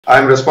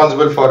I'm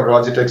responsible for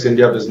Logitech's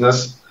India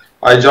business.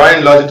 I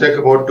joined Logitech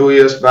about 2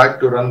 years back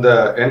to run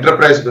the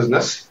enterprise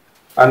business.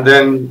 And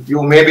then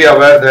you may be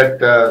aware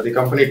that the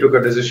company took a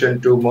decision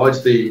to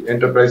merge the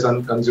enterprise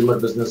and consumer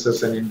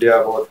businesses in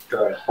India about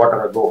a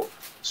quarter ago.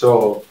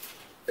 So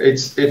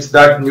it's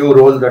that new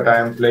role that I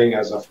am playing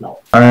as of now.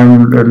 I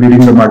am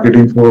leading the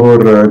marketing for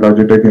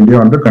Logitech India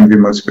on the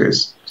consumer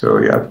space. So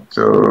yeah,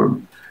 so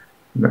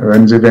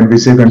when we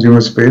say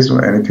consumer space,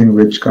 anything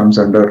which comes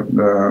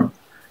under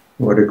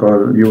what you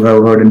call, you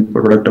have heard in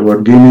product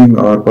about gaming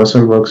or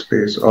personal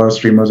workspace or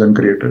streamers and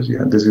creators.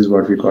 Yeah, this is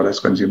what we call as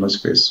consumer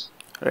space.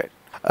 Right.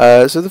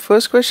 So the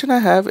first question I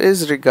have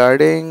is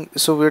regarding,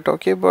 so we're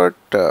talking about,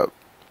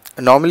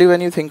 normally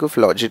when you think of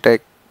Logitech,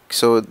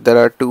 so there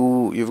are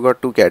you've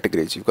got two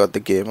categories. You've got the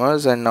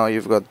gamers and now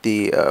you've got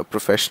the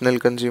professional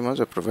consumers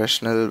or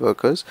professional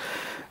workers.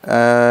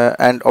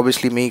 And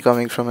obviously me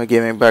coming from a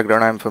gaming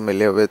background, I'm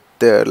familiar with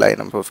the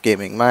lineup of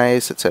gaming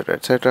mice, etc.,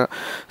 etc.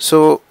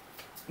 So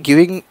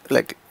giving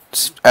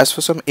as for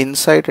some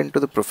insight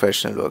into the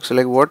professional work,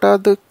 so what are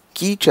the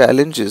key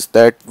challenges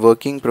that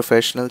working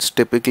professionals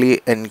typically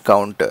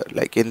encounter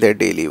in their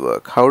daily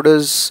work? How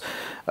does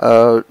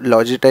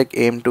Logitech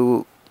aim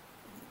to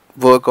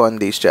work on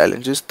these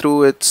challenges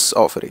through its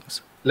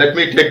offerings? Let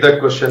me take that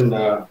question,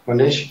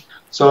 Manish.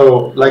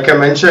 So like I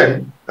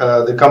mentioned,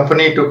 the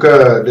company took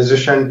a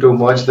decision to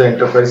merge the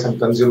enterprise and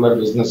consumer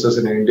businesses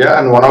in India,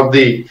 and one of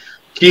the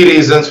key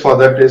reasons for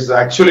that is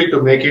actually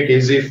to make it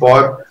easy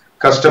for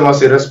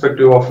customers,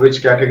 irrespective of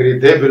which category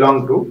they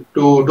belong to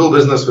do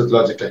business with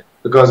Logitech.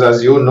 Because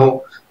as you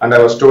know, and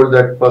I was told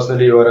that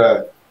personally you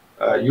are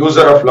a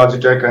user of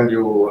Logitech and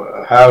you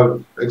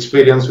have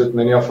experience with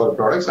many of our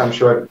products, I'm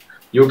sure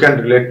you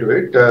can relate to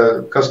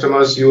it.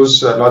 Customers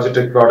use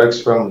Logitech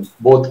products from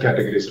both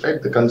categories,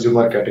 right? The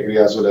consumer category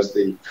as well as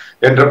the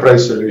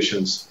enterprise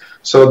solutions.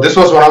 So this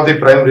was one of the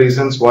prime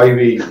reasons why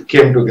we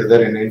came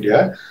together in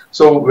India.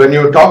 So when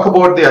you talk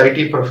about the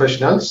IT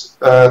professionals,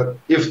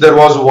 if there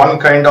was one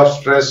kind of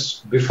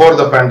stress before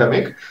the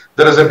pandemic,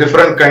 there is a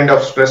different kind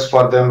of stress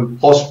for them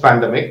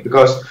post-pandemic,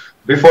 because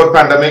before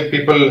pandemic,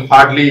 people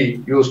hardly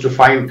used to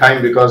find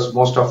time because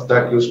most of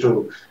that used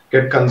to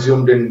get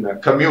consumed in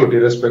commute,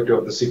 irrespective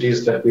of the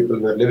cities that people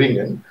were living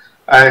in.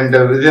 And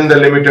within the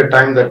limited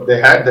time that they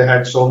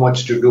had so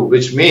much to do,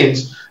 which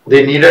means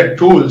they needed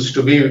tools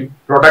to be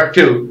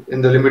productive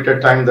in the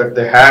limited time that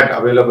they had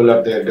available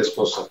at their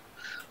disposal.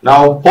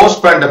 Now,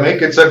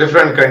 post-pandemic, it's a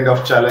different kind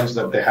of challenge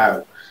that they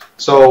have.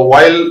 So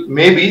while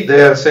maybe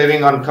they are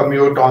saving on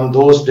commute on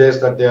those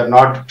days that they are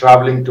not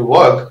traveling to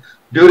work,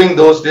 during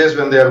those days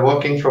when they are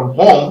working from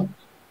home,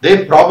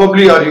 they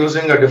probably are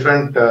using a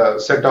different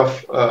set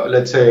of,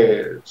 let's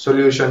say,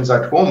 solutions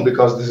at home,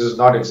 because this is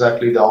not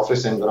exactly the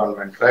office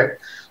environment, right?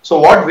 So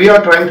what we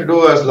are trying to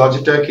do as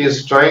Logitech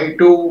is trying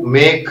to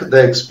make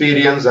the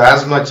experience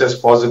as much as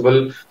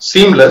possible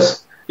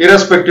seamless,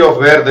 irrespective of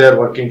where they are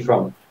working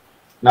from.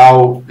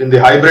 Now, in the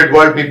hybrid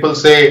world, people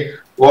say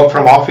work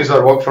from office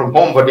or work from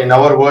home, but in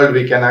our world,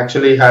 we can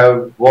actually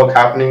have work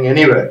happening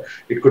anywhere.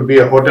 It could be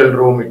a hotel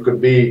room, it could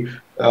be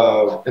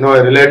a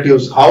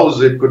relative's house,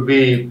 it could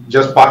be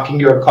just parking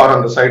your car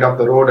on the side of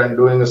the road and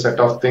doing a set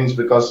of things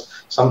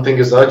because something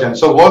is urgent.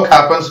 So work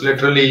happens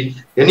literally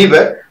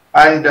anywhere,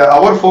 and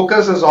our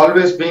focus has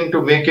always been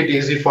to make it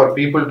easy for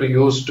people to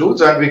use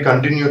tools, and we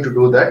continue to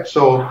do that.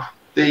 So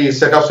the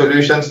set of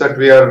solutions that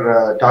we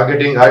are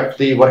targeting at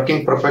the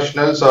working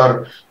professionals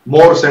are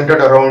more centered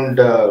around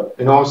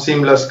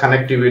seamless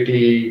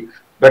connectivity,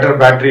 better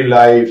battery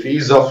life,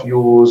 ease of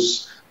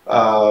use.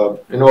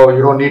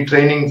 You don't need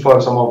training for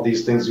some of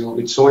these things.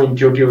 It's so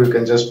intuitive, you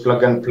can just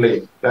plug and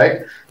play,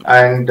 right?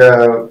 And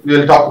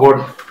we'll talk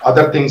about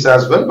other things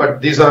as well,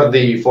 but these are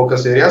the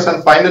focus areas.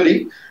 And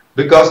finally,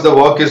 because the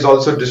work is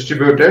also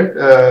distributed,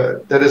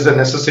 there is a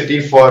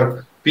necessity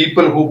for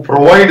people who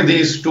provide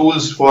these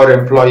tools for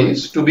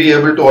employees to be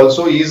able to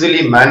also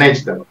easily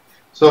manage them.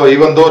 So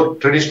even though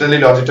traditionally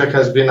Logitech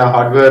has been a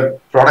hardware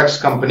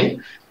products company,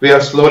 we are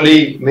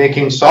slowly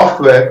making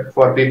software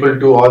for people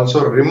to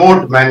also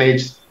remote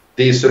manage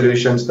these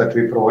solutions that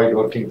we provide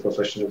working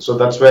professionals. So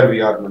that's where we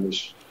are,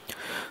 Manish.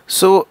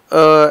 So,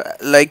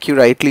 like you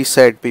rightly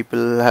said,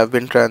 people have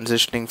been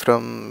transitioning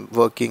from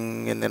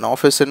working in an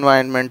office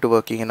environment to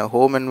working in a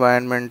home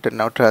environment, and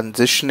now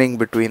transitioning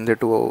between the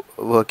two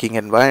working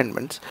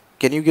environments.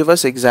 Can you give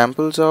us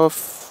examples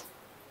of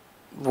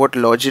what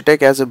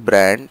Logitech as a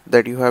brand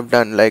that you have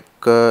done,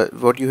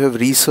 what you have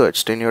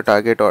researched in your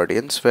target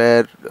audience,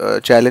 where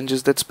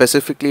challenges that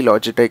specifically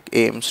Logitech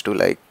aims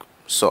to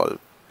solve,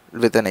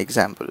 with an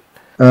example?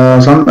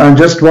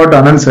 Just what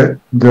Anand said,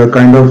 the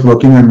kind of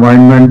working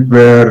environment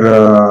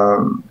where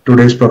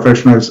today's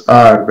professionals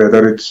are,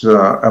 whether it's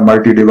a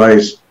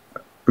multi-device,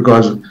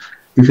 because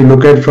if you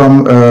look at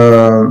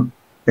from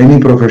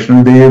any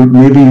professional, they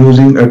may be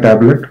using a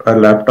tablet, a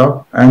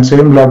laptop, and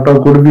same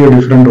laptop could be a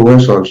different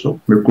OS also.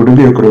 It could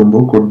be a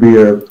Chromebook, could be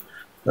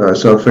a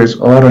Surface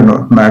or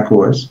a Mac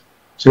OS.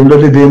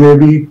 Similarly, they may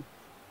be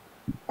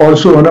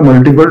also on a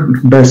multiple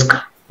desk,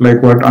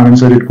 like what Anand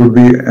said, it could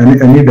be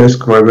any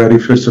desk, where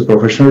if it's a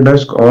professional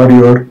desk or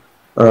your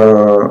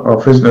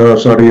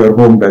your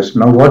home desk.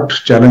 Now, what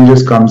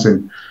challenges comes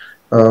in?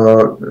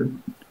 Uh,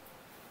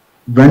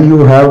 when you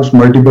have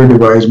multiple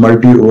device,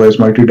 multi-OS,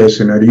 multi-desk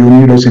scenario, you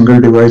need a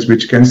single device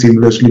which can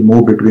seamlessly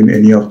move between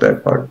any of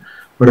that part.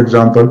 For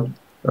example,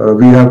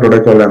 we have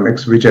product called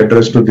MX, which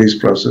address to this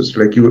process.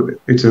 Like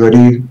it's a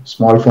very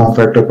small form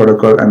factor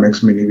product called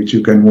MX Mini, which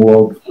you can move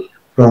out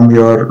from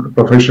your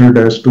professional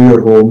desk to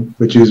your home,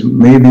 which is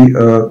maybe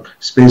a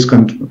space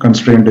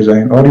constrained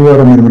design, or you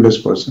are a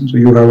minimalist person. So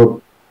you have a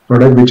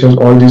product which has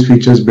all these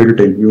features built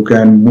in. You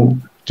can move,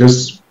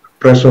 just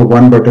press of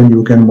one button,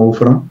 you can move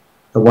from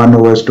one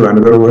OS to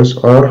another OS,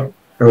 or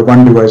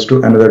one device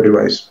to another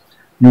device.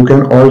 You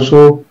can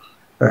also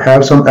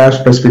have some app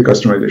specific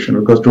customization,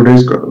 because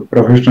today's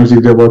professionals,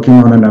 if they're working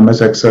on an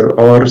MS Excel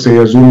or say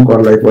a Zoom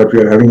call like what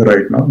we are having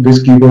right now,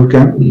 this keyboard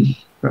can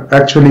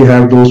actually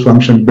have those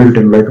functions built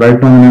in. Like right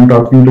now when I'm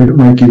talking to you,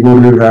 my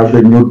keyboard will have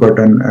the mute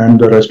button and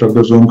the rest of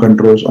the Zoom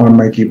controls on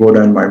my keyboard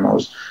and my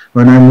mouse.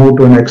 When I move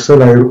to an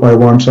Excel, I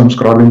want some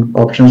scrolling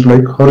options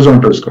like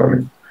horizontal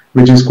scrolling,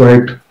 which is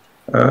quite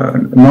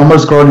normal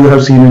scroll. You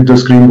have seen it, the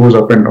screen goes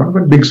up and down,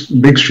 but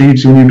big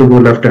sheets you need to go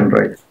left and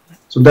right.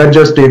 So that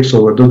just takes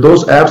over.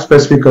 Those app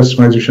specific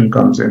customization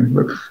comes in.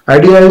 But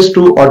idea is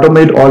to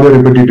automate all your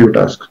repetitive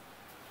tasks.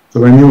 So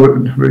when your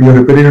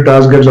repetitive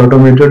task gets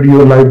automated,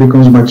 your life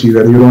becomes much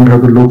easier. You don't have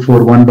to look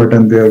for one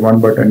button there,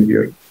 one button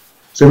here.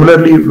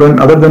 Similarly, when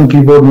other than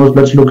keyboard mouse,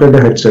 let's look at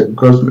the headset,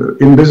 because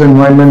in this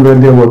environment where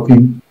they're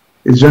working,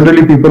 it's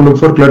generally people look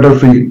for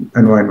clutter-free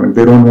environment.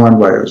 They don't want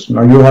wires.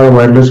 Now you have a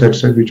wireless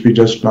headset which we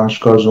just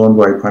launched called Zone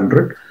Vibe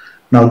 100.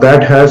 Now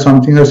that has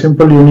something, a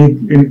simple,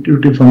 unique,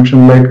 intuitive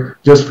function like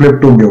just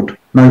flip to mute.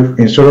 Now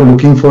instead of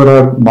looking for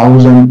a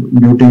mouse and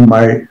muting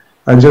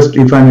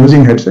if I'm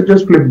using headset,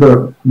 just flip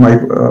the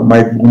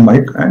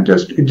mic and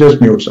it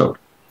just mutes out.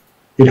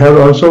 It has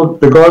also,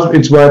 because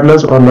it's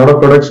wireless, or a lot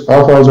of products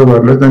of also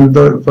wireless, then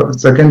the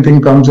second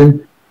thing comes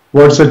in,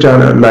 what's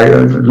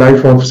the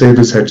life of say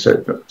this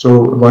headset?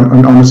 So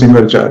on a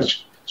single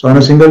charge. So on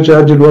a single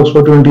charge, it works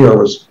for 20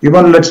 hours.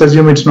 Even let's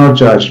assume it's not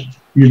charged.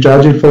 You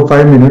charge it for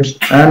 5 minutes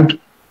and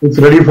it's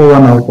ready for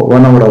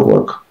 1 hour of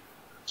work.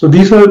 So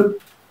these are a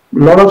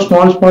lot of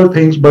small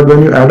things, but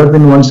when you add up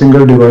in one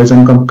single device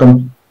and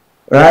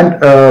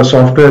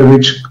software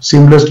which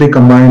seamlessly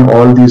combine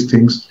all these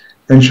things,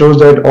 ensures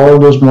that all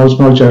those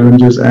small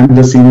challenges and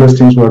the seamless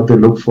things what they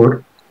look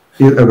for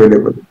is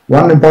available.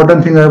 One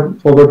important thing I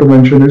forgot to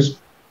mention is,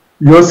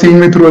 you are seeing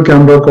me through a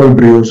camera called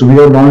Brio. So we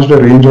have launched a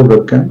range of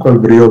webcam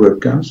called Brio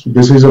webcams.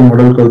 This is a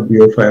model called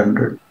Brio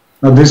 500.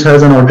 Now this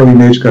has an auto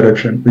image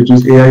correction, which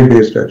is AI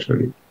based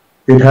actually.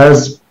 It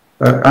has,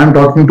 I'm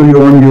talking to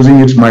you on using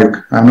its mic.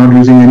 I'm not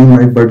using any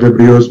mic, but the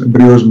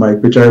Brio's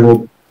mic, which I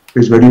hope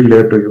is very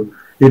clear to you.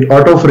 It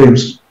auto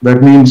frames.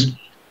 That means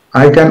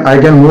I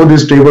can move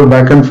this table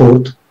back and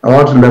forth,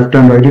 or left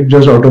and right. It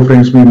just auto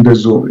frames me in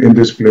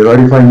this place. Or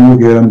if I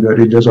move here and there,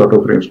 it just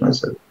auto frames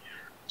myself.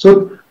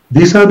 So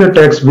these are the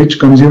techs which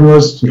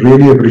consumers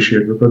really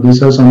appreciate, because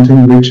these are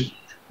something which,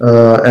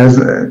 as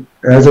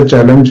a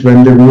challenge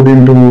when they moved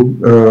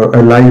into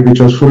a life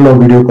which was full of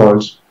video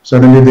calls,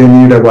 suddenly they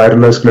need a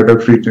wireless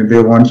clutter-free thing.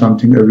 They want a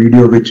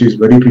video which is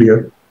very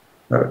clear.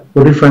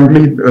 Put it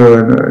frankly,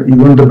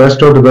 even the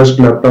best of the best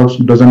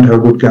laptops doesn't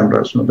have good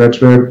cameras. So that's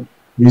where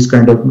these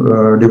kind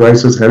of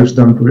devices helps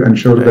them to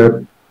ensure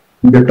that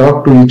they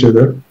talk to each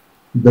other,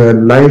 the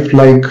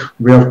lifelike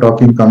way of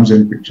talking comes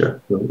in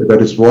picture, whether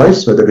it's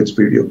voice, whether it's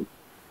video.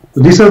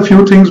 So these are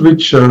few things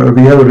which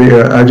we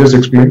have, I just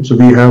explained. So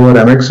we have our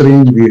MX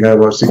range, we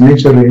have our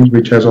signature range,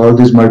 which has all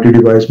this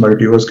multi-device,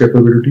 multi-OS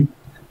capability.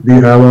 We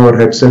have our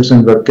headsets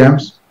and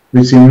webcams,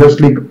 which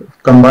seamlessly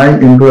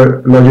combine into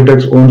a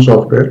Logitech's own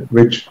software,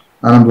 which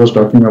Anand was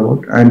talking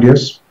about. And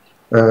yes,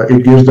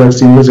 it gives that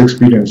seamless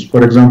experience.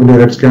 For example, your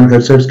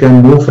headsets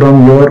can move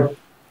from your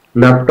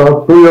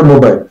laptop to your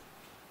mobile,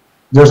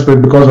 just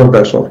because of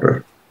that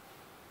software.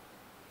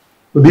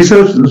 So these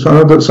are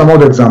some of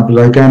the examples.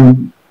 I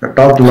can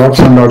talk lots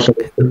and lots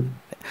about it.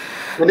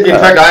 In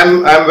fact,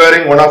 I'm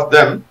wearing one of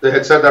them. The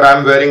headset that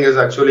I'm wearing is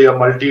actually a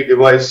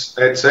multi-device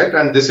headset,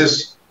 and this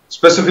is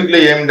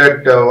specifically aimed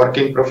at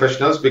working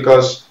professionals,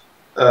 because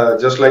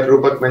just like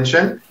Roopak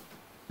mentioned,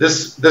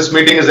 this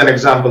meeting is an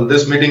example.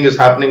 This meeting is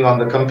happening on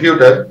the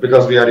computer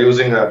because we are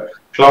using a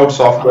cloud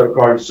software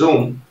called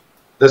Zoom.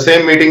 The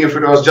same meeting, if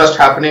it was just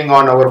happening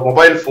on our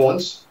mobile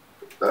phones,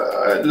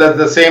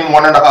 the same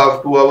 1.5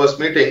 to 2 hours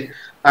meeting,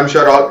 I'm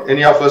sure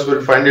any of us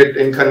will find it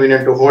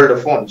inconvenient to hold a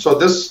phone. So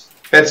this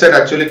headset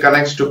actually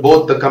connects to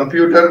both the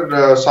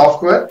computer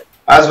software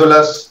as well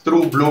as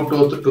through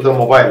Bluetooth to the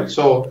mobile.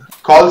 So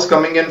calls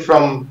coming in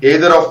from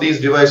either of these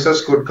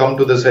devices could come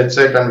to this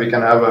headset, and we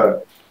can have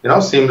a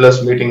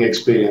seamless meeting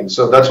experience.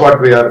 So that's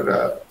what we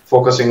are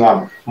focusing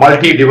on,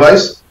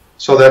 multi-device,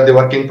 so that the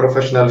working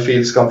professional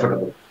feels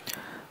comfortable.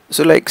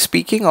 So, like,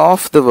 speaking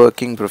of the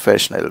working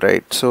professional,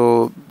 right?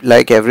 So,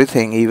 like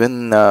everything,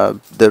 even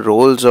the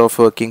roles of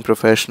working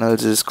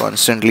professionals is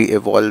constantly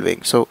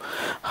evolving. So,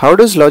 how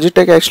does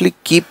Logitech actually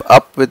keep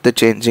up with the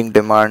changing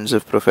demands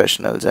of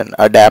professionals and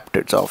adapt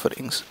its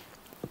offerings?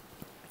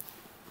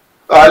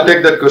 I'll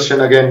take that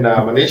question again,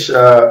 Manish.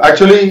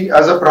 Actually,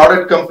 as a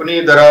product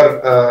company, there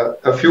are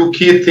a few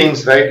key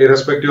things, right,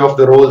 irrespective of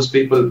the roles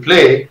people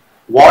play,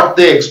 what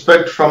they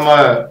expect from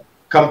a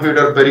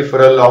computer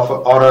peripheral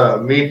or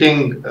a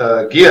meeting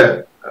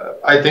gear,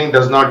 I think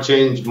does not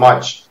change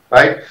much,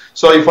 right?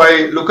 So if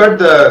I look at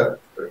the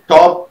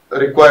top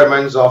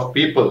requirements of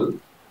people,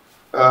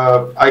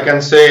 I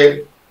can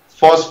say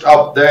first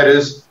up there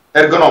is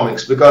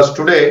ergonomics, because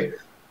today,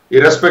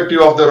 irrespective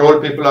of the role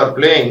people are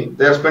playing,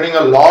 they are spending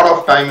a lot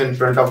of time in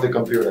front of the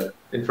computer,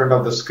 in front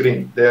of the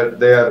screen. They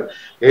are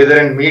either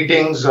in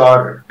meetings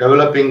or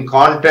developing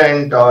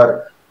content,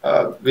 or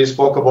we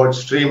spoke about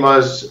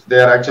streamers. They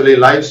are actually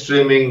live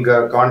streaming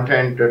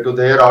content to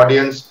their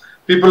audience.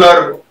 People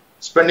are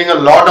spending a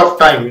lot of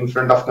time in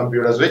front of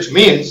computers, which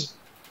means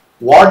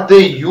what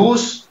they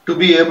use to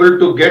be able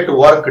to get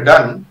work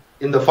done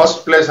in the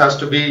first place has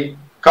to be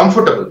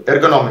comfortable,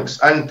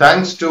 ergonomics. And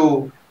thanks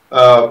to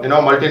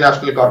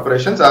multinational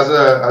corporations as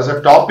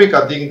a topic,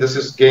 I think this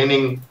is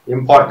gaining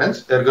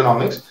importance,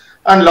 ergonomics.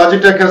 And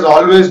Logitech has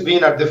always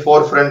been at the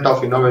forefront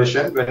of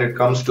innovation when it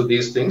comes to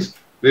these things.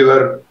 We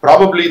were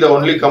probably the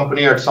only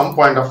company at some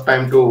point of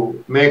time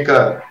to make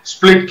a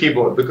split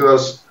keyboard,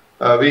 because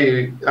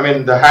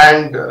the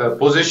hand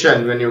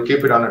position when you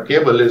keep it on a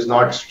table is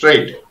not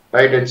straight,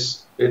 right?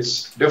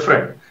 It's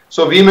different.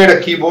 So we made a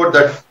keyboard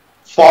that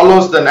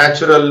follows the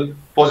natural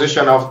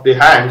position of the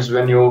hands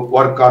when you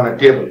work on a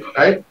table,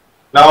 right?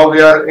 Now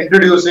we are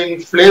introducing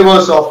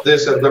flavors of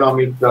this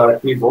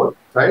ergonomic keyboard,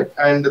 right?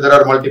 And there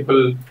are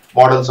multiple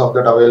models of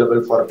that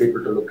available for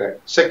people to look at.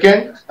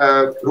 Second,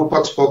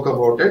 Roopak spoke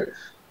about it.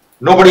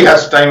 Nobody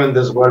has time in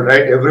this world,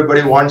 right?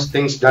 Everybody wants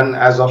things done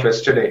as of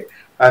yesterday.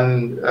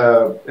 And,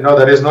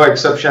 there is no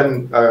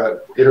exception,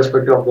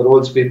 irrespective of the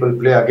roles people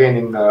play again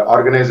in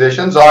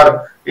organizations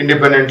or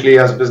independently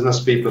as business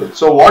people.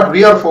 So what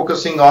we are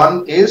focusing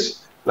on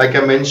is, like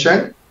I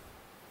mentioned,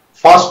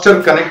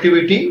 faster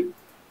connectivity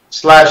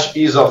 /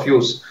 ease of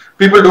use.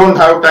 People don't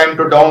have time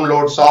to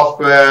download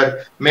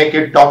software, make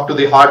it talk to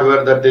the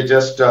hardware that they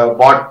just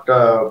bought,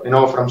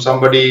 from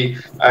somebody,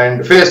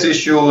 and face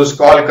issues,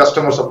 call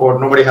customer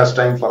support. Nobody has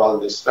time for all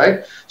this,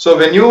 right? So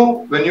when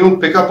you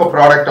pick up a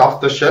product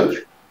off the shelf,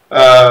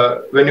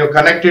 when you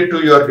connect it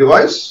to your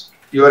device,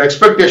 your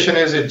expectation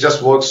is it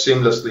just works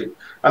seamlessly.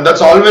 And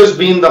that's always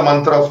been the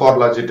mantra for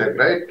Logitech,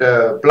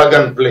 right? Plug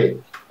and play.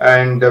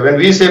 And when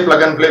we say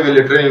plug and play, we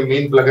literally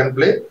mean plug and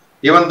play.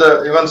 Even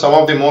some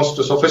of the most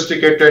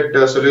sophisticated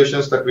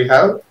solutions that we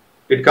have,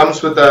 it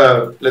comes with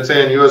let's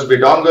say an USB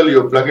dongle.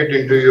 You plug it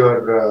into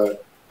your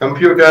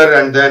computer,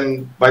 and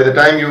then by the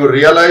time you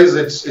realize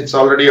it's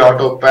already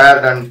auto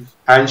paired and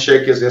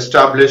handshake is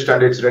established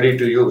and it's ready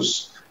to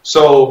use.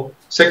 So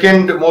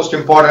second most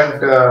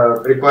important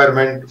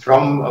requirement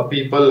from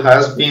people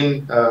has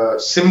been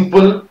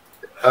simple,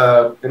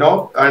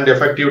 and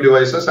effective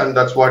devices, and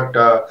that's what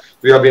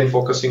we have been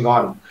focusing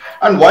on.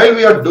 And while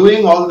we are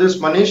doing all this,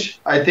 Manish,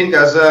 I think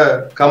as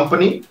a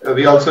company,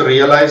 we also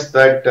realized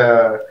that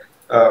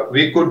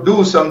we could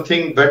do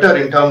something better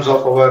in terms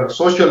of our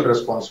social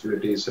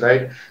responsibilities,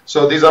 right?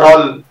 So these are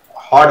all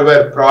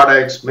hardware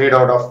products made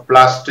out of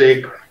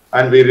plastic,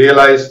 and we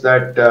realized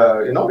that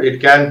it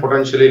can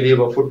potentially leave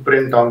a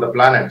footprint on the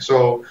planet.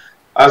 So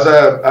as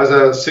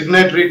a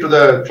signatory to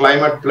the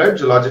climate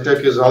pledge,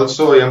 Logitech is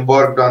also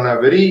embarked on a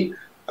very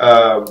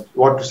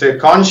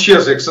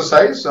conscious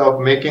exercise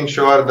of making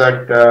sure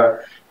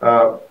that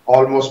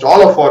almost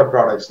all of our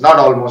products, not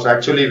almost,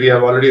 actually we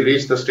have already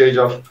reached the stage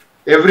of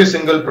every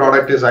single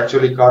product is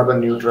actually carbon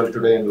neutral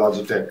today in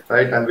Logitech,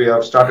 right? And we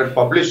have started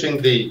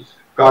publishing the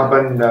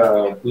carbon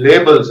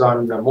labels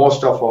on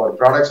most of our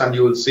products, and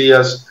you will see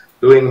us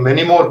doing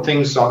many more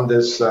things on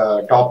this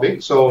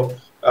topic. So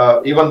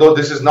even though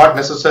this is not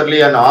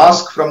necessarily an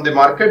ask from the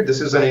market, this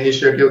is an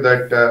initiative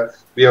that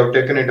we have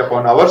taken it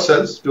upon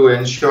ourselves to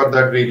ensure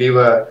that we leave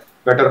a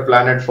better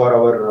planet for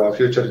our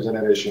future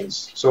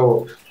generations.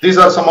 So these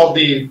are some of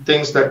the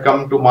things that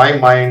come to my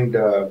mind,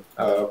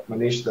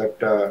 Manish,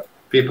 that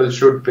people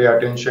should pay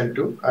attention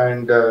to.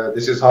 And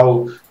this is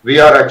how we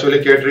are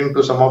actually catering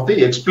to some of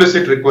the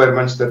explicit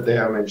requirements that they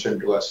have mentioned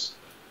to us.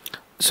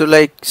 So,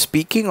 like,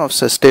 speaking of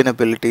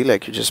sustainability,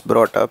 like you just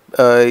brought up,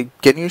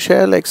 can you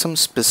share like some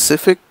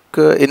specific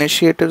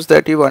initiatives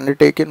that you've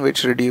undertaken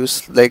which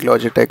reduce like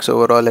Logitech's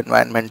overall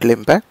environmental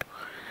impact?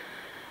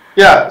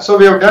 Yeah, so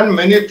we have done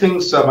many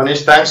things,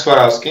 Manish. Thanks for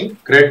asking.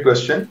 Great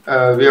question.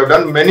 We have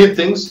done many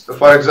things.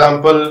 For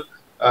example,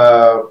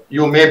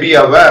 you may be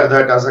aware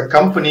that as a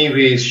company,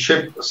 we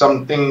ship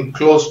something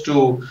close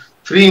to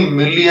 3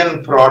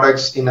 million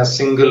products in a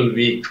single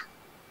week,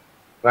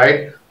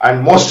 right?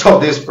 And most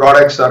of these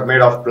products are made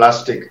of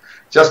plastic.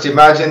 Just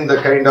imagine the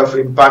kind of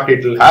impact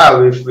it will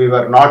have if we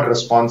were not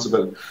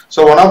responsible.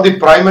 So one of the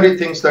primary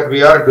things that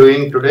we are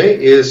doing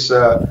today is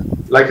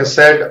like I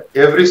said,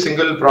 every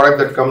single product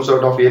that comes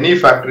out of any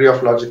factory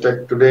of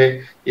Logitech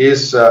today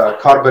is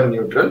carbon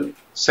neutral.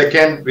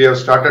 Second, we have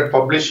started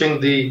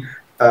publishing the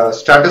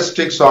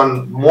statistics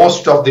on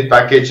most of the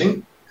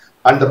packaging,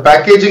 and the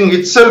packaging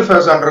itself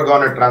has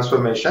undergone a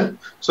transformation.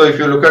 So if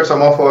you look at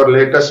some of our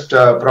latest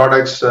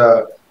products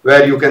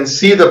where you can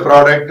see the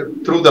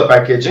product through the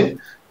packaging,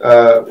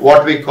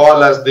 what we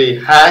call as the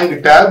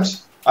hang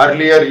tabs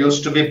earlier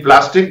used to be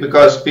plastic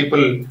because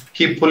people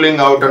keep pulling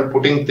out and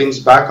putting things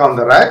back on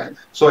the rack.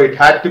 So it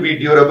had to be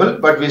durable,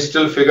 but we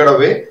still figured a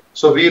way.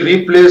 So we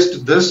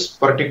replaced this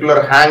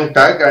particular hang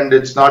tag, and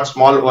it's not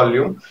small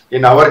volume.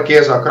 In our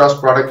case, across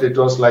product, it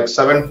was like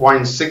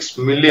 7.6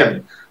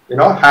 million,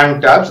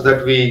 hang tabs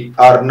that we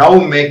are now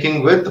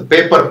making with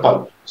paper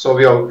pulp. So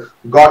we have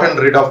gotten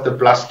rid of the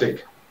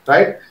plastic,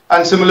 right?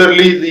 And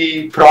similarly,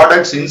 the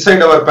products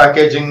inside our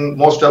packaging,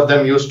 most of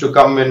them used to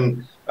come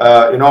in,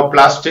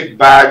 plastic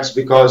bags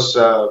because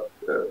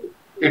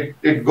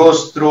it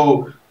goes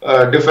through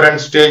different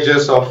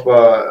stages of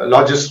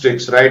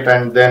logistics, right?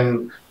 And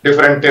then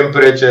different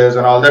temperatures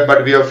and all that.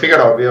 But we have figured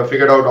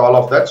out all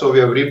of that. So we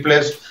have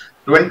replaced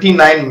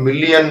 29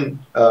 million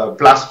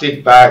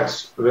plastic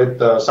bags with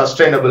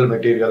sustainable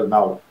material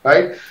now,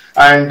 right?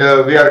 And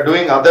we are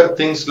doing other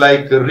things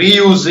like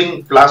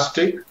reusing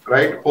plastic,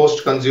 right?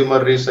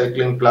 Post-consumer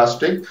recycling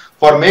plastic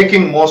for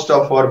making most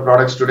of our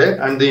products today.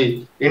 And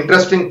the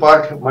interesting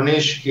part,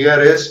 Manish, here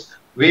is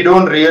we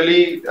don't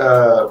really, we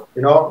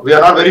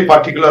are not very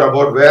particular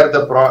about where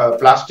the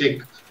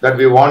plastic that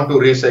we want to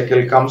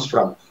recycle comes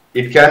from.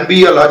 It can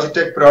be a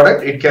Logitech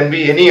product. It can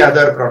be any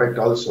other product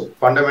also.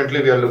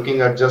 Fundamentally, we are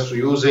looking at just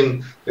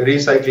using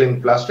recycling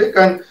plastic,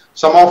 and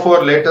some of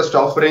our latest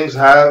offerings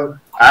have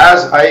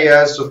as high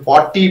as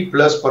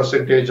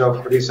 40+%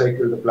 of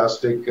recycled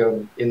plastic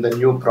in the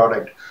new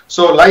product.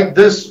 So like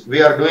this,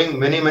 we are doing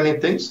many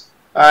things,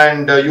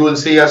 and you will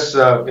see us,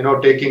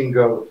 taking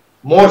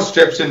more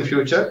steps in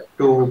future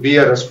to be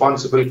a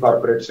responsible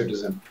corporate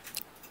citizen.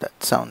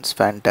 That sounds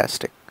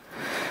fantastic.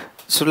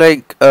 So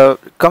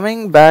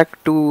coming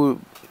back to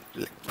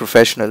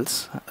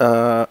professionals,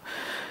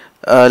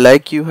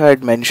 like you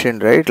had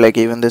mentioned, right? Like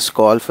even this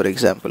call, for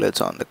example, it's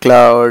on the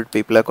cloud.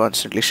 People are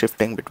constantly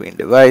shifting between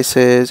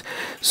devices.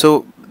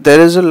 So there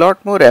is a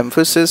lot more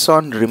emphasis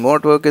on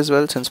remote work as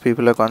well, since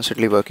people are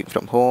constantly working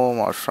from home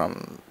or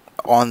from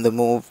on the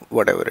move,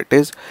 whatever it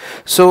is.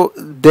 So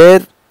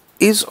there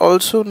is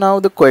also now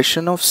the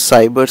question of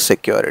cyber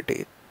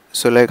security.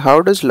 So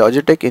how does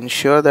Logitech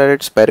ensure that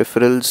its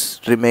peripherals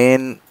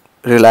remain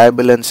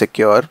reliable and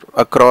secure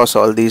across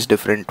all these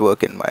different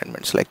work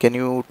environments? Can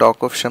you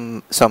talk of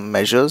some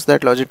measures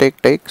that Logitech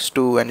takes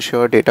to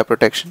ensure data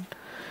protection?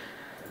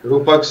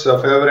 Rupak's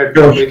favorite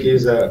topic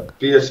is a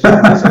PhD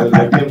in this. I will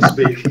let him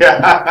speak.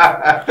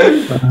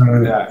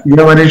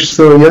 Manish.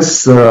 So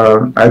yes,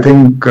 I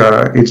think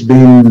it's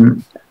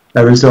been,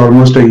 I will say,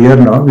 almost a year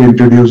now. We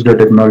introduced a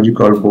technology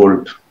called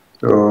Bolt.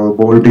 So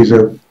Bolt is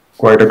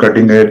quite a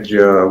cutting-edge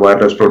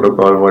wireless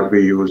protocol what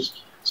we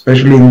use,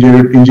 especially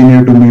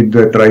engineered to meet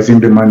the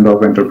rising demand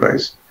of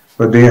enterprise.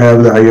 But they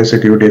have the highest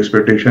security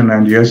expectation.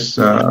 And yes,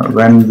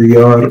 when we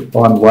are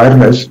on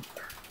wireless,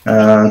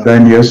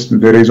 then yes,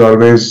 there is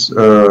always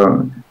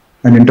an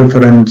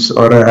interference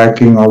or a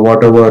hacking or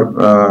whatever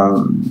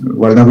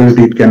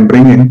vulnerability it can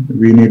bring in.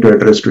 We need to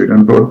address it,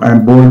 and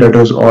Bolt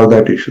addresses all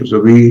that issue.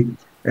 So we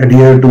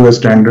adhere to a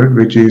standard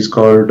which is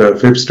called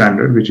FIPS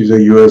standard, which is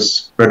a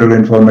US Federal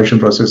Information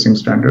Processing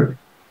Standard,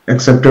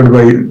 accepted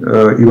by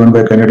even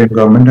by Canadian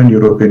government and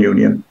European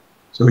Union.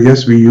 So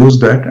yes, we use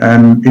that,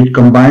 and it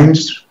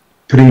combines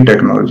 3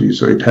 technologies.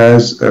 So it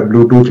has a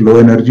Bluetooth Low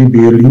Energy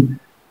BLE.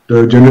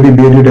 Generally,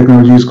 BLE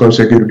technology is called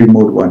Security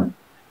Mode 1.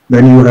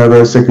 Then you have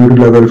a Security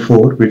Level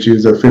 4, which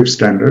is the FIPS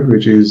standard,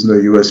 which is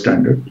the US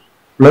standard,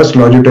 plus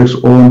Logitech's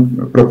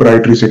own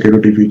proprietary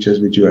security features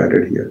which you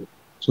added here.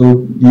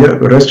 So yeah,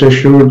 rest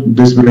assured,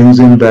 this brings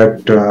in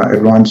that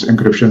advanced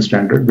encryption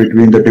standard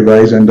between the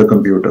device and the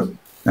computer.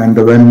 And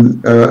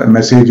when a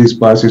message is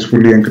passed, is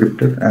fully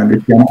encrypted, and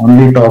it can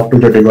only talk to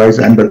the device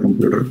and the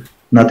computer,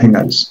 nothing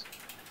else.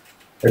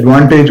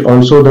 Advantage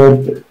also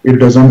that it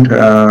doesn't,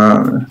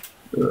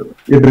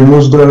 it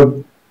removes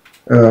the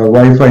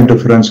Wi-Fi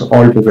interference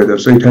altogether.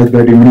 So it has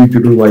that immunity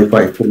to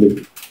Wi-Fi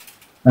fully.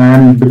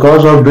 And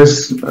because of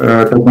this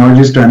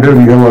technology standard,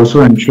 we have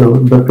also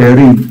ensured the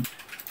pairing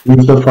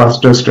is the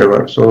fastest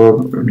ever.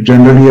 So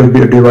generally,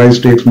 a device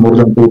takes more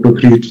than 2 to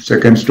 3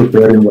 seconds to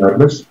pair in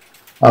wireless.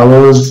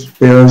 Ours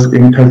pairs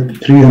in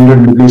 300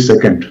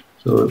 milliseconds.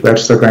 So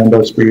that's the kind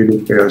of speed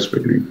it pairs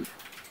between.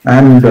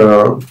 And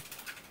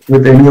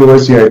with any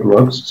OSI it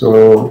works.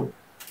 So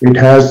it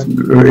has,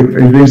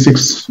 it's been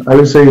 6, I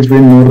would say it's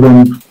been more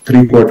than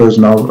 3 quarters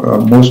now.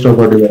 Most of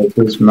our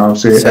devices now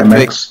say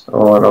MX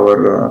or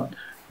our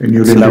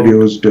newly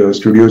introduced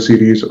Studio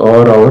series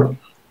or our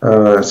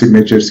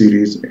Signature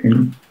series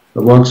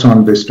works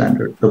on this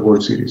standard, the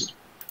Bolt series.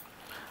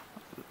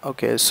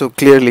 Okay, so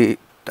clearly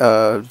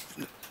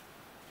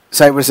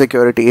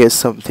cybersecurity is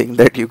something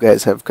that you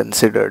guys have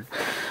considered.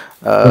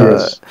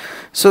 Yes.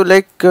 So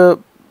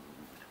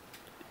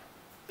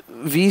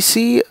we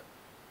see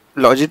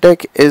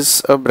Logitech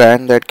is a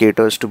brand that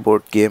caters to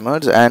both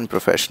gamers and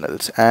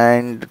professionals,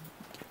 and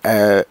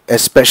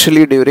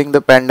especially during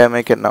the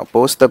pandemic and now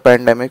post the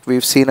pandemic,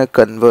 we've seen a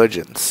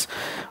convergence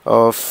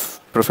of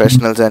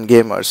professionals and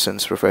gamers.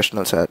 Since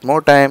professionals had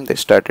more time, they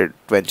started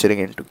venturing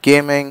into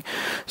gaming.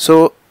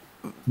 So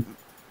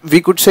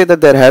we could say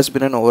that there has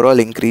been an overall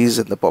increase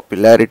in the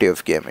popularity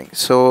of gaming.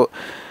 So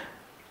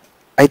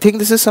I think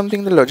this is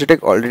something that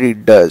Logitech already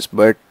does,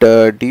 but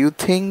do you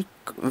think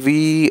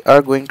we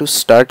are going to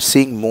start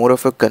seeing more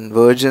of a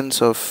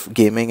convergence of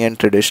gaming and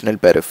traditional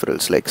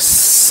peripherals, like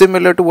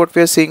similar to what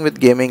we are seeing with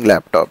gaming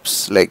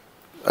laptops? Like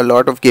a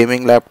lot of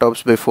gaming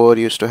laptops before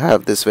used to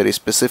have this very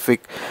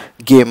specific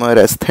gamer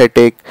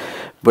aesthetic,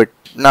 but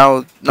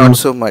now not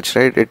so much,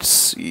 right?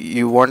 It's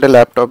you want a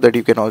laptop that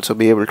you can also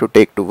be able to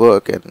take to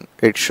work, and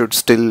it should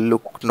still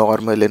look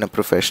normal in a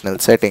professional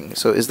setting.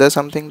 So is there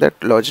something that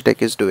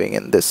Logitech is doing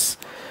in this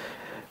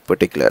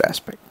particular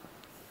aspect?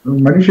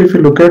 Manish, if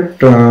you look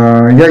at,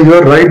 yeah, you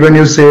are right when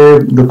you say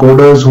the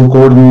coders who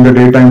code in the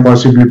daytime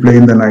possibly play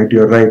in the night.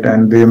 You're right,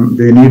 and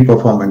they need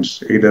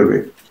performance either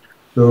way.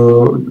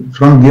 So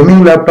from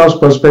gaming laptops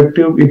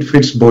perspective, it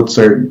fits both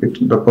sides.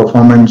 The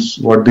performance,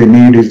 what they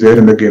need is there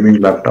in the gaming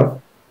laptop,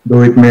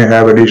 though it may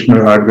have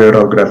additional hardware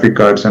or graphic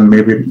cards and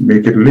maybe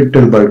make it a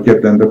little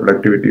bulkier than the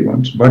productivity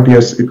ones. But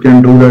yes, it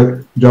can do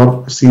the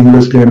job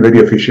seamlessly and very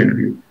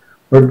efficiently.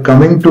 But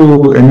coming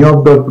to any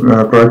of the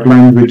product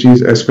line, which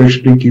is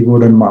especially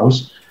keyboard and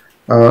mouse,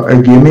 a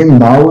gaming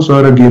mouse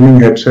or a gaming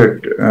headset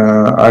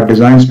are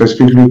designed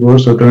specifically for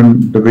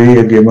certain the way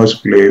a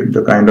gamers play,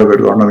 the kind of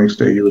ergonomics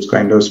they use,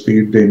 kind of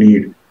speed they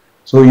need.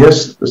 So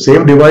yes, the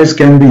same device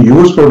can be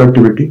used for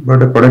productivity,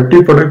 but a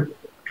productive product,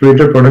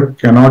 created product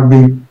cannot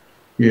be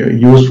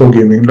used for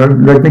gaming.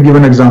 Let me give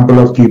an example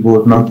of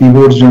keyboard. Now,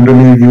 keyboards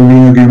generally, you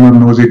being a gamer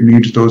knows it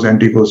needs those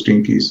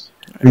anti-ghosting keys,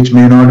 which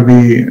may not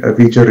be a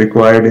feature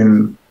required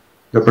in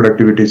the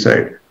productivity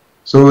side.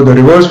 So the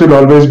reverse will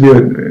always be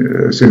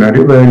a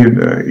scenario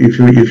where if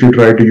you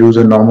try to use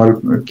a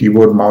normal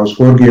keyboard mouse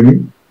for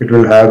gaming, it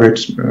will have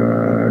its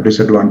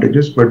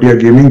disadvantages. But yeah,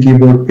 gaming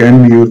keyboard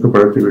can be used for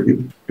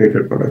productivity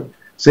related product.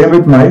 Same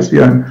with mice.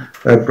 Yeah,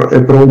 a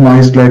pro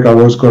mice like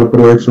ours called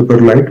Pro X Super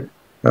Light,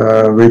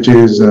 which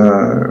is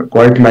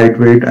quite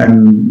lightweight,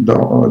 and the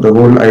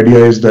whole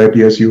idea is that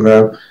yes, you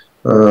have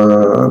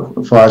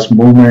fast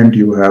movement,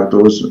 you have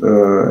those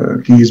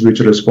keys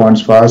which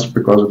responds fast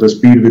because of the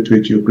speed with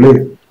which you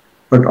play.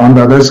 But on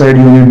the other side,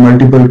 you need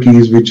multiple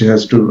keys which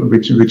is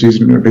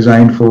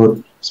designed for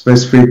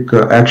specific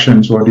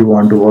actions what you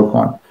want to work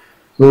on.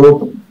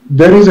 So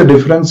there is a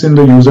difference in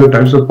the user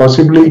type. So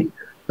possibly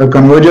the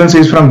convergence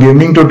is from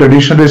gaming to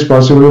traditional is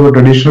possible for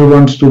traditional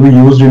ones to be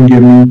used in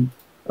gaming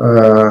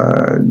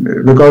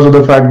because of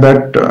the fact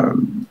that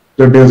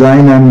the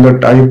design and the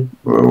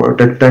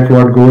type tech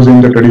what goes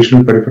in the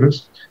traditional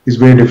peripherals is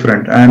very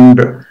different.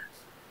 And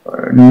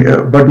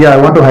but yeah, I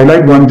want to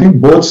highlight one thing.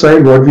 Both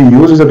sides, what we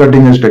use is a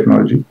cutting edge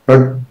technology,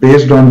 but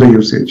based on the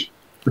usage.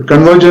 But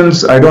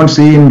convergence, I don't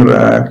see in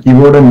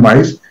keyboard and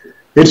mice.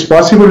 It's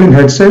possible in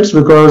headsets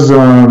because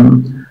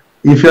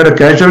if you're a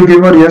casual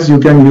gamer, yes, you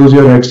can use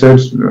your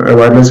headsets, a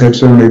wireless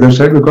headset on either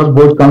side because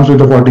both comes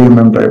with a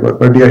 40 driver.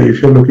 But yeah,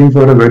 if you're looking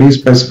for a very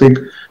specific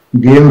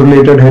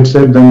game-related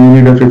headset, then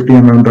you need a 50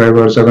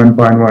 driver,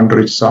 7.1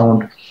 rich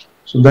sound.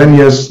 So then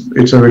yes,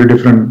 it's a very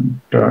different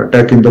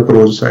tech in the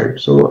pros side.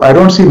 So I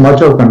don't see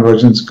much of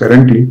convergence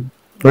currently,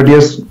 but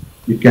yes,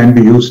 it can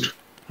be used.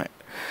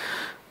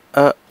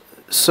 Right.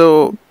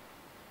 So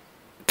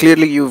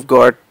clearly you've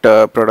got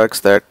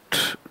products that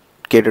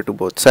cater to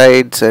both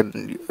sides,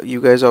 and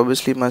you guys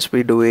obviously must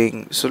be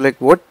doing so. Like,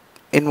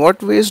 in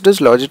what ways does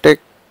Logitech?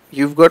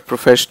 You've got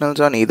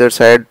professionals on either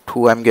side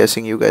who I'm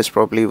guessing you guys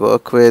probably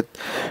work with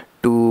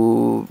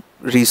to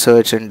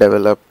research and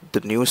develop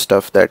the new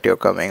stuff that you're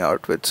coming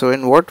out with. So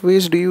in what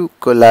ways do you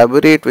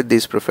collaborate with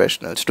these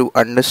professionals to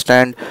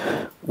understand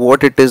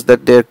what it is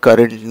that their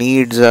current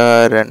needs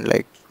are, and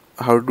like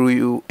how do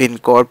you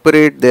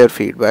incorporate their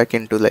feedback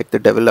into like the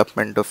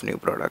development of new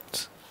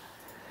products,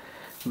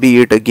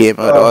 be it a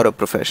gamer or a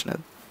professional?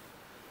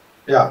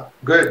 Yeah,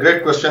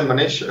 great question,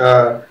 Manish.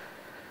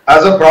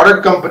 As a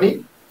product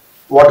company,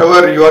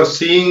 whatever you are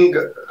seeing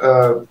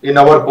in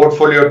our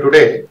portfolio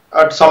today,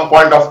 at some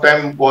point of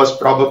time was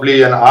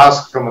probably an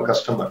ask from a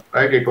customer,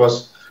 right? It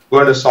was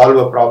going to solve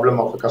a problem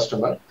of a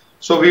customer.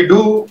 So we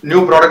do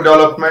new product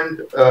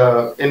development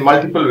in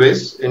multiple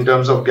ways in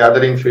terms of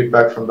gathering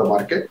feedback from the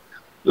market.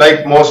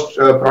 Like most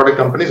product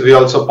companies, we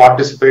also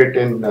participate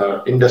in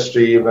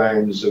industry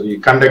events. We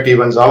conduct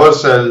events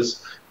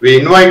ourselves. We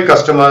invite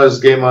customers,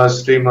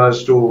 gamers,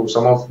 streamers to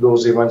some of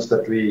those events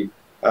that we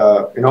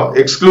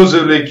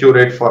exclusively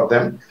curate for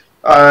them.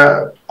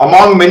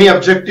 Among many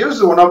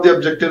objectives, one of the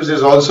objectives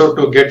is also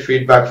to get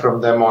feedback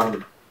from them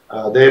on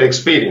their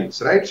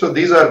experience, right? So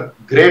these are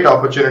great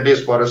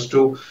opportunities for us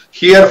to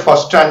hear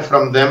firsthand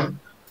from them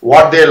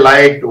what they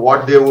liked,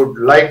 what they would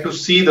like to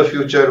see the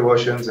future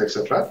versions,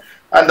 etc.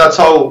 And that's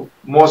how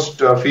most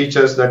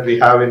features that we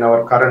have in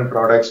our current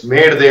products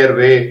made their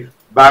way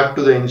back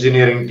to the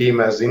engineering team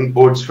as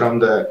inputs from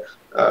the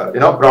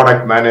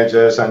product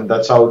managers, and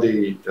that's how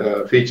the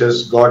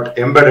features got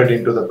embedded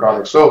into the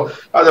product. So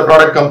as a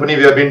product company,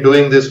 we have been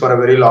doing this for a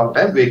very long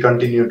time. We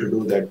continue to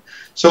do that.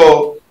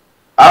 So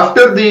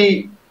after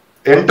the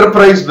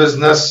enterprise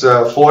business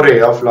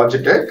foray of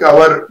Logitech,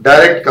 our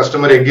direct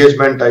customer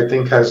engagement, I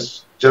think,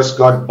 has just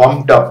got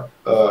bumped up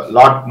a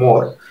lot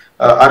more.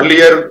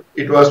 Earlier,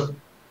 it was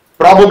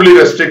probably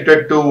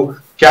restricted to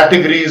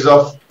categories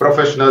of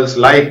professionals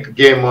like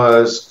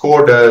gamers,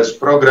 coders,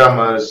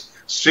 programmers,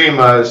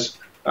 streamers,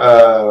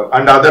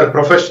 and other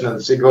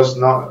professionals. It was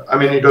not, I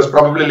mean, it was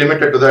probably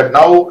limited to that.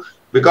 Now,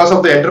 because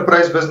of the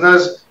enterprise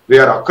business, we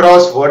are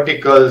across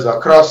verticals,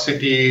 across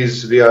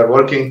cities. We are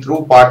working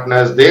through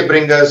partners. They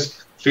bring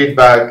us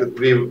feedback.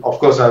 We, of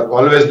course, have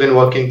always been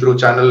working through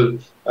channel,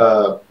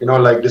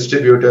 like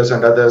distributors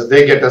and others.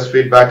 They get us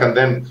feedback. And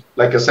then,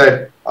 like I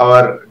said,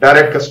 our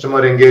direct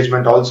customer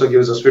engagement also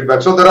gives us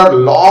feedback. So there are a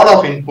lot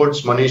of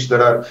inputs, Manish,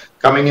 that are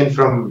coming in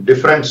from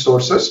different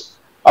sources.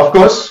 Of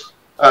course,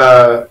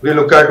 we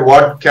look at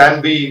what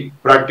can be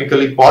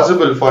practically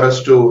possible for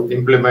us to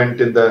implement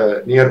in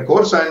the near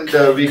course,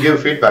 and we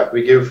give feedback.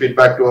 We give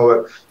feedback to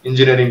our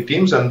engineering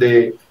teams, and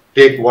they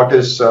take what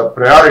is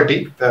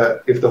priority.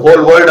 If the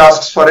whole world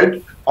asks for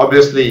it,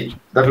 obviously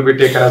that will be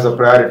taken as a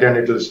priority and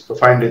it will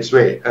find its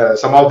way.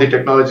 Some of the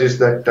technologies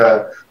that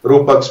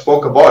Roopak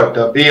spoke about,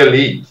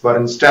 BLE, for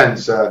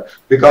instance,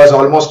 because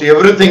almost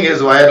everything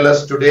is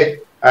wireless today,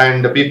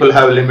 and people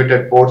have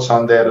limited ports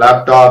on their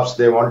laptops.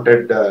 They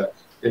wanted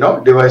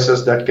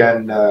devices that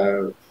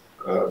can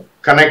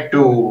connect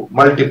to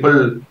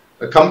multiple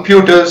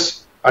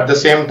computers at the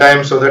same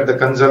time, so that the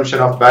consumption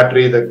of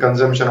battery, the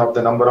consumption of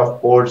the number of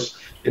ports,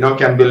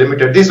 can be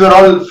limited. These were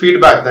all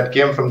feedback that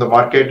came from the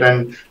market,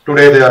 and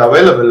today they are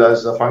available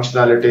as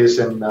functionalities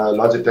in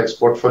Logitech's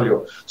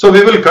portfolio. So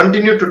we will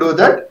continue to do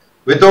that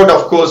without,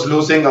 of course,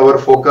 losing our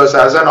focus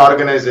as an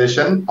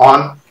organization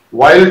on,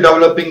 while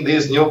developing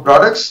these new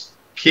products,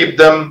 keep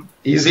them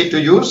easy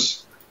to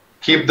use,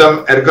 keep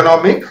them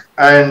ergonomic,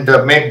 and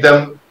make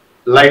them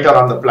lighter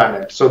on the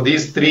planet. So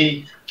these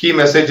three key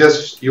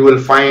messages you will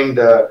find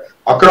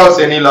across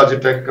any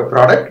Logitech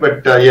product.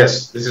 But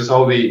yes, this is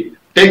how we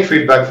take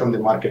feedback from the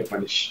market,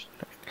 Manish.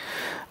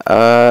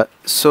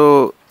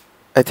 So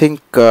I think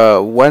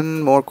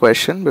one more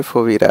question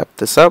before we wrap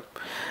this up.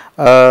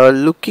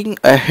 Looking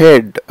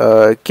ahead,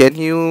 can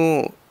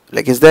you,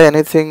 is there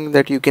anything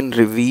that you can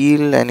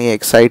reveal, any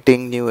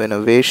exciting new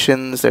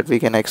innovations that we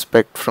can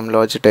expect from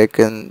Logitech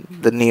in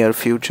the near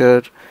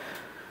future?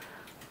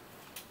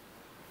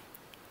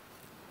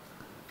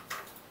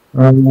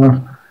 There are,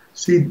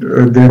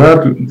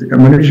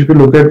 Manish, if you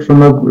look at from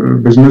the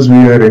business we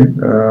are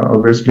in,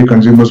 obviously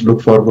consumers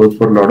look forward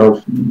for a lot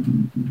of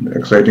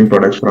exciting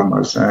products from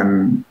us,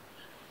 and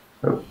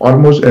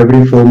almost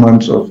every 4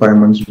 months or 5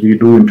 months we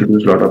do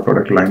introduce a lot of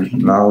product lines.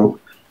 Now,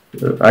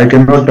 I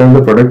cannot tell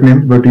the product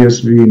name, but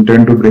yes, we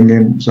intend to bring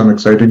in some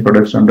exciting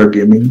products under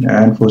gaming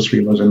and for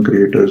streamers and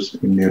creators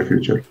in near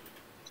future.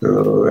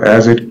 So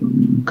as it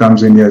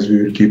comes in, yes,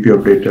 we will keep you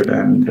updated,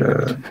 and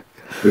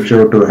we're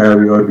sure to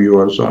have your view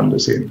also on the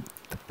same.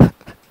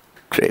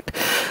 Great.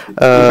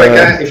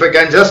 If I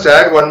can just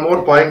add one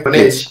more point,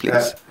 Manish.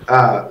 Please.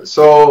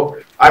 So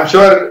I'm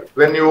sure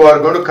when you are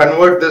going to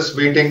convert this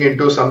meeting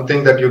into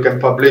something that you can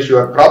publish, you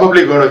are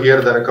probably going to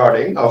hear the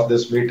recording of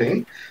this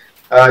meeting.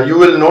 You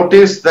will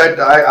notice that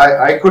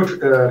I could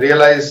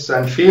realize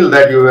and feel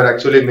that you were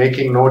actually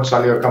making notes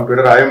on your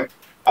computer. I am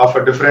of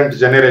a different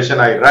generation.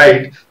 I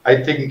write.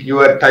 I think you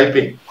are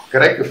typing,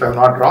 correct? If I'm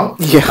not wrong.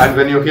 Yeah. And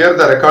when you hear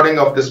the recording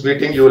of this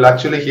meeting, you will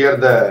actually hear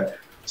the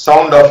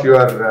sound of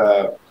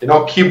your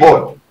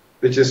keyboard,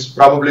 which is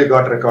probably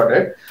got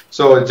recorded.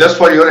 So just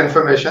for your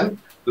information,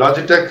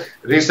 Logitech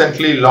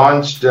recently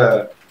launched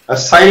a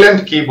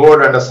silent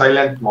keyboard and a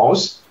silent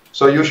mouse.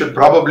 So you should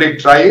probably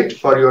try it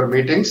for your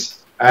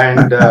meetings.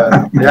 And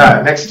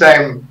yeah, next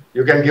time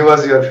you can give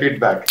us your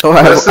feedback. Oh,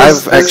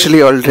 I've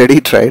actually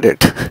already tried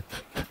it.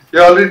 You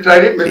already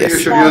tried it? Maybe Yes. you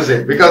should use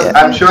it, because Yeah.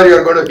 I'm sure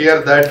you're going to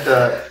hear that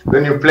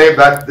when you play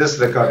back this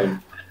recording.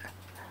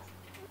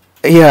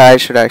 Yeah, I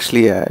should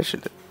actually. It's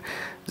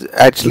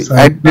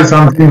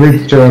something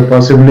which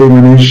possibly,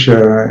 Manish,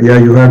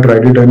 you have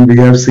tried it, and we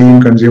have seen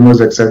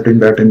consumers accepting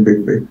that in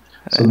big way.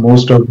 So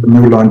most of the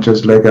new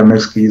launches like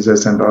MX keys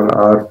and all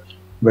are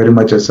very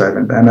much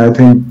silent, and I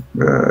think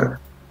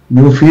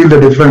you feel the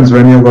difference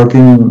when you're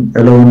working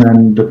alone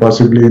and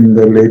possibly in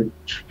the late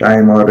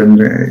time or in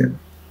the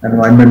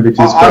environment which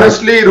is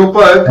honestly,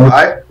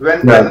 Roopak,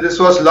 when this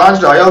was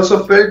launched, I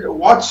also felt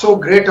what's so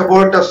great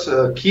about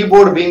a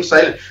keyboard being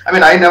silent. I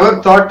mean, I never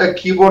thought a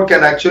keyboard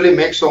can actually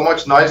make so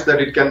much noise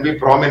that it can be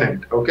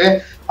prominent.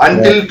 Okay,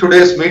 until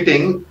today's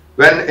meeting,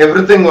 when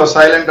everything was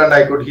silent and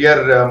I could hear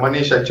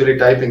Manish actually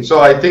typing. So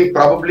I think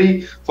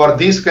probably for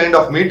these kind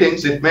of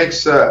meetings, it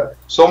makes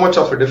so much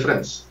of a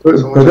difference.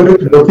 Whether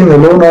it's working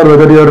alone or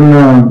whether you're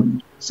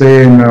in,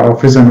 say, in an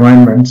office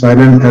environment,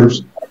 silent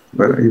helps.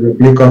 Even a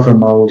click of a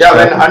mouse. Yeah,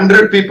 when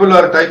 100 people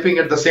are typing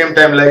at the same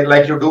time,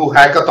 like you do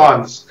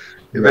hackathons,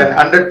 when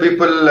 100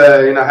 people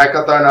in a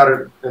hackathon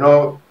are,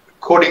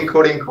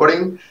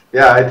 coding,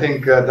 yeah, I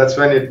think that's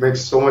when it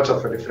makes so much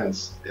of a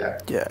difference.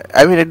 Yeah,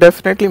 I mean, it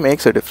definitely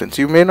makes a difference.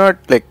 You may not,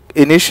 like,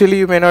 initially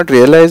you may not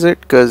realize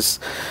it, because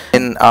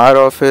in our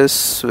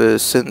office,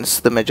 since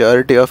the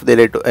majority of the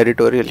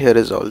editorial here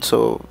is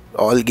also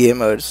all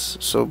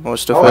gamers, so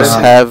most of us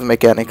have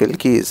mechanical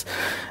keys,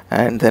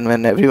 and then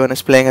when everyone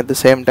is playing at the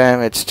same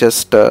time, it's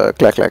just clack,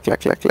 clack, clack,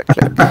 clack, clack,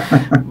 clack.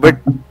 But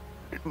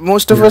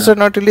most of us are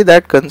not really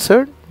that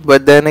concerned.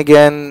 But then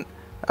again,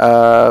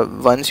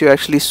 once you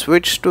actually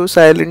switch to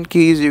silent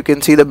keys, you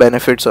can see the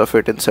benefits of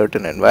it in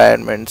certain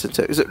environments. And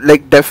so,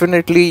 like,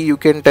 definitely you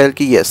can tell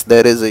ki, yes,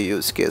 there is a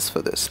use case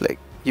for this. Like,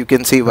 you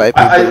can see why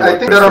people I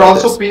think there are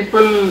also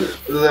people,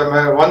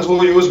 the ones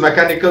who use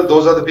mechanical,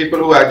 those are the people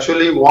who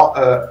actually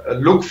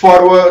look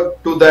forward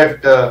to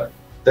that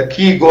the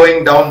key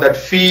going down, that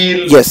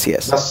feel, yes,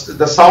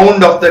 the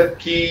sound of the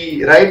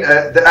key, right?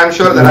 I'm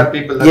sure there are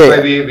people, that's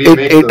why we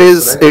make it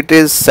those, is, right? it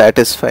is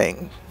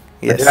satisfying.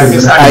 Yes,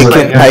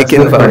 satisfying. I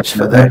can vouch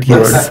for that.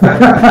 Yes.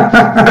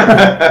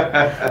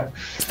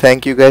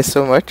 Thank you guys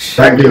so much.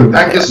 Thank you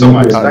so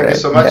much. Thank you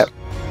so much.